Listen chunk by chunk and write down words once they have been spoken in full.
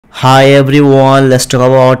Hi everyone, let's talk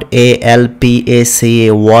about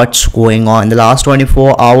ALPACA. What's going on? In the last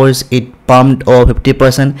 24 hours, it pumped over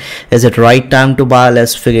 50%. Is it right time to buy?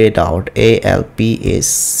 Let's figure it out.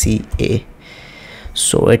 ALPACA.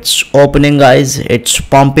 So it's opening, guys. It's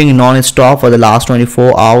pumping non-stop for the last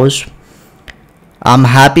 24 hours. I'm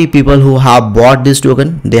happy people who have bought this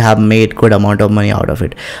token, they have made good amount of money out of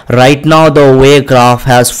it. Right now, the way graph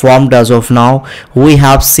has formed as of now, we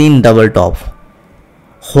have seen double top.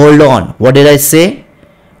 Hold on, what did I say?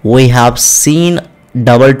 We have seen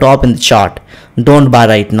double top in the chart. Don't buy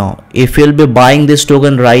right now. If you'll be buying this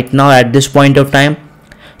token right now at this point of time,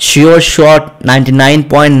 sure shot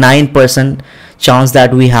 99.9% chance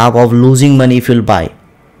that we have of losing money if you'll buy.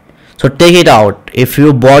 So take it out. If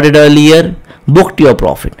you bought it earlier, booked your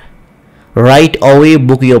profit. Right away,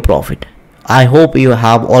 book your profit. I hope you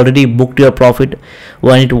have already booked your profit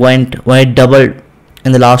when it doubled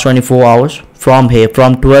in the last 24 hours. From here,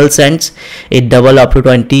 from 12 cents, it doubled up to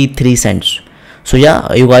 23 cents. So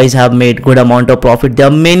yeah, you guys have made good amount of profit. There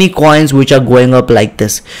are many coins which are going up like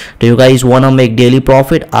this. Do you guys want to make daily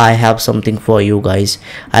profit? I have something for you guys.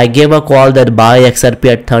 I gave a call that buy XRP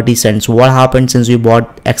at 30 cents. What happened since we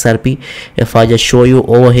bought XRP? If I just show you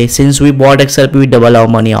over here, since we bought XRP, we doubled our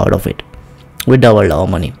money out of it. We doubled our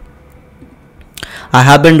money. I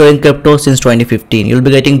have been doing crypto since 2015. You'll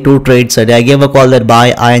be getting 2 trades a day. I gave a call that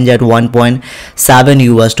buy INJ at 1.7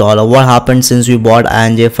 US dollar. What happened since we bought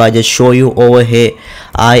INJ? If I just show you over here,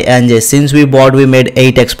 INJ, since we bought, we made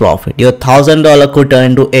 8x profit. Your $1,000 could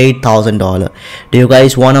turn into $8,000. Do you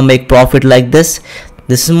guys want to make profit like this?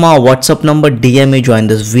 This is my WhatsApp number. DM me, join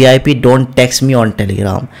this VIP. Don't text me on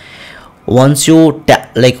Telegram. Once you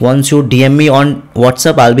DM me on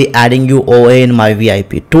WhatsApp, I'll be adding you over in my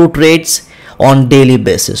VIP. 2 trades on daily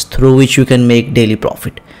basis through which you can make daily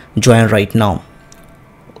profit. Join right now.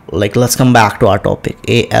 Let's come back to our topic.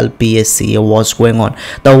 ALPACA, what's going on?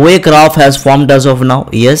 The way graph has formed as of now,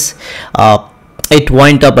 yes, it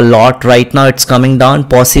went up a lot. Right now it's coming down.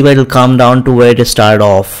 Possibly it will come down to where it started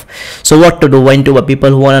off. So what to do? When to people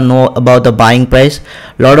who want to know about the buying price,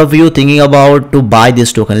 a lot of you thinking about to buy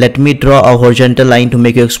this token. Let me draw a horizontal line to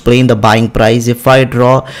make you explain the buying price. If I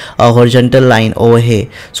draw a horizontal line over here,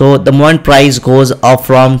 so the moment price goes up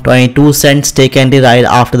from 22 cents, take and right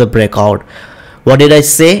after the breakout. What did I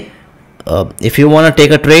say? If you want to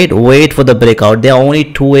take a trade, wait for the breakout. There are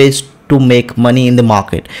only 2 ways to make money in the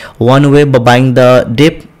market. One way by buying the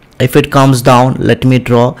dip. If it comes down, let me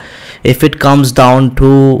draw, if it comes down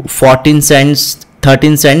to 14 cents,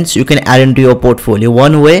 13 cents, you can add into your portfolio.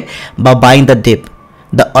 One way by buying the dip.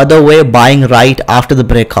 The other way, buying right after the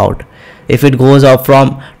breakout. If it goes up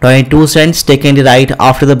from 22 cents, taking it right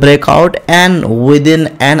after the breakout, and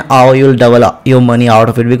within an hour you'll double up your money out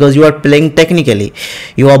of it, because you are playing technically,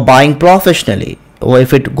 you are buying professionally. Or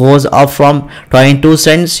if it goes up from 22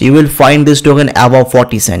 cents, you will find this token above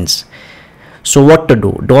 40 cents. So what to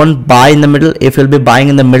do? Don't buy in the middle. If you'll be buying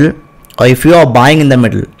in the middle, or if you are buying in the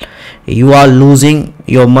middle, you are losing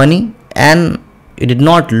your money, and you did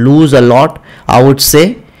not lose a lot. I would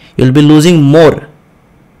say you'll be losing more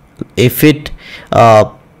if it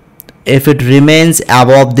remains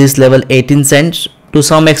above this level 18 cents. To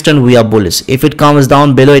some extent we are bullish. If it comes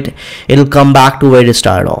down below it, it'll come back to where it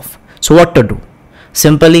started off. So what to do?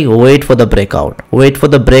 Simply wait for the breakout. Wait for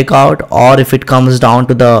the breakout, or if it comes down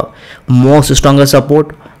to the most stronger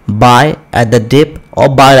support, buy at the dip or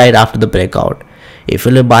buy right after the breakout. If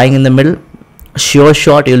you're buying in the middle, sure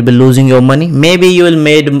shot you'll be losing your money. Maybe you'll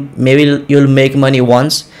make money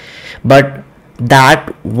once, but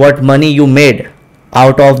that what money you made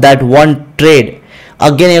out of that one trade,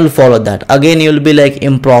 again you'll follow that. Again you'll be like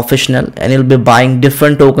unprofessional, and you'll be buying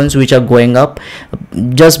different tokens which are going up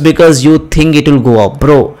just because you think it will go up.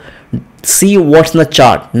 Bro, see what's in the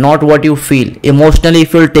chart, not what you feel. Emotionally,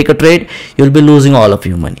 if you'll take a trade, you'll be losing all of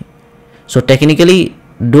your money. So technically,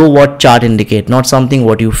 do what chart indicate, not something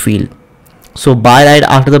what you feel. So buy right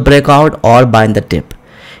after the breakout or buy in the dip.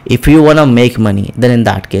 If you want to make money, then in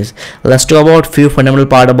that case, let's talk about few fundamental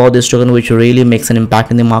part about this token which really makes an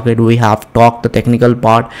impact in the market. We have talked the technical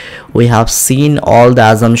part. We have seen all the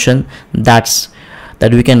assumption that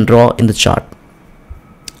we can draw in the chart.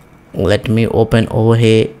 Let me open over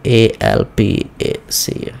here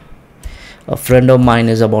ALPACA. A friend of mine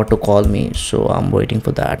is about to call me, so I'm waiting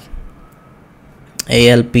for that.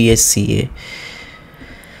 ALPACA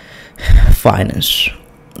finance.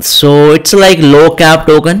 So it's like low cap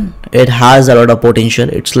token. It has a lot of potential.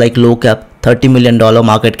 It's like low cap, $30 million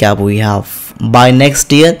market cap we have. By next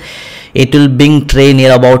year, it will bring trade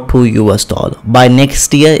near about $2 US. By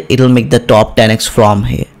next year, it will make the top 10x from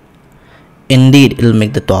here. Indeed, it will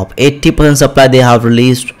make the top. 80% supply they have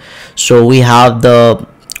released So we have the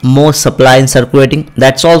most supply in circulating.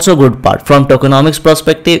 That's also a good part from tokenomics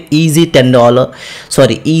perspective. Easy $10,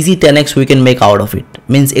 sorry, easy 10x we can make out of it.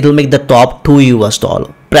 Means it'll make the top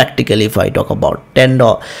 $2 practically. If I talk about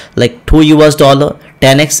 $10, like $2,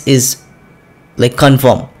 10x is like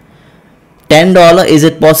confirm. $10, is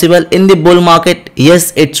it possible in the bull market?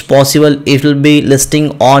 Yes, it's possible. It will be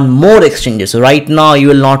listing on more exchanges. Right now you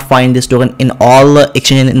will not find this token in all the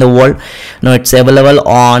exchanges in the world. No, it's available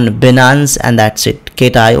on Binance and that's it.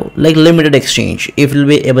 Kate.io, like limited exchange. It will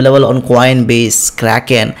be available on Coinbase,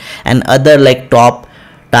 Kraken and other like top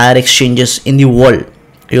tier exchanges in the world.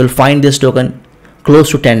 You will find this token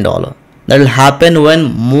close to $10. That will happen when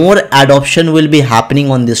more adoption will be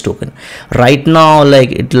happening on this token. Right now,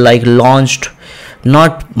 like it like launched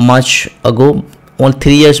not much ago, only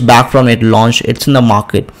 3 years back from it launched. It's in the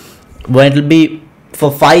market. When it will be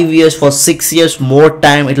for 5 years, for 6 years more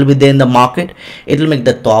time, it will be there in the market. It will make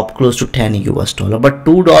the top close to $10, but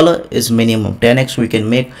 $2 is minimum. 10x we can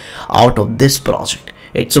make out of this project.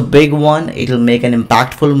 It's a big one. It will make an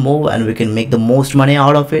impactful move and we can make the most money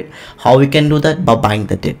out of it. How we can do that? By buying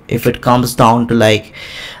the dip. If it comes down to like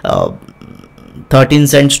 13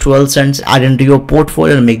 cents, 12 cents, add into your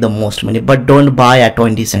portfolio and make the most money, but don't buy at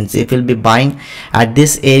 20 cents. If you'll be buying at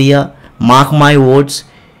this area, mark my words,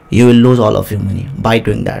 you will lose all of your money by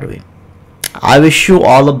doing that way. I wish you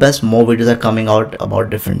all the best. More videos are coming out about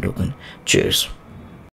different token. Cheers.